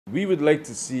we would like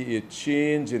to see a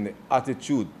change in the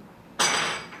attitude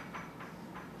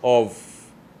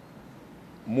of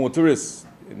motorists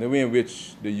in the way in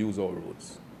which they use our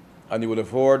roads. And you would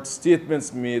have heard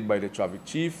statements made by the traffic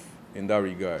chief in that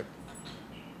regard,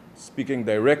 speaking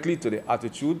directly to the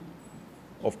attitude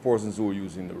of persons who are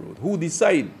using the road, who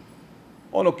decide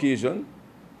on occasion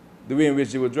the way in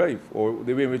which they will drive or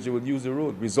the way in which they will use the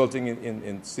road, resulting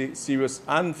in serious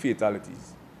and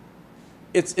fatalities.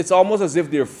 It's almost as if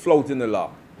they're flouting the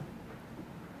law.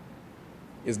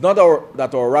 It's not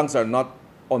that our ranks are not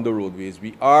on the roadways.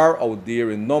 We are out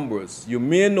there in numbers. You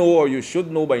may know, or you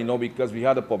should know by now, because we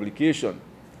had a publication.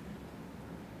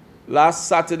 Last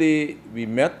Saturday, we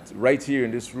met right here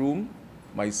in this room,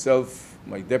 myself,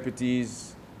 my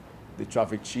deputies, the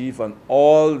traffic chief, and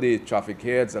all the traffic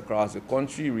heads across the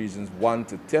country, regions 1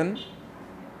 to 10,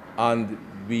 and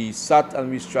we sat and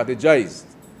we strategized,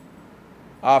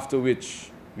 after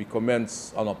which we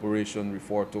commenced an operation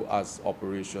referred to as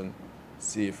Operation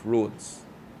Safe Roads.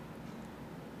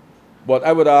 But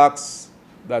I would ask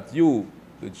that you,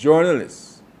 the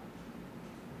journalists,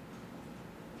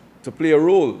 to play a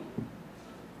role,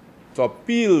 to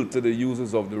appeal to the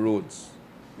users of the roads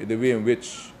in the way in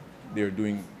which they're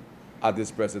doing at this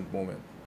present moment.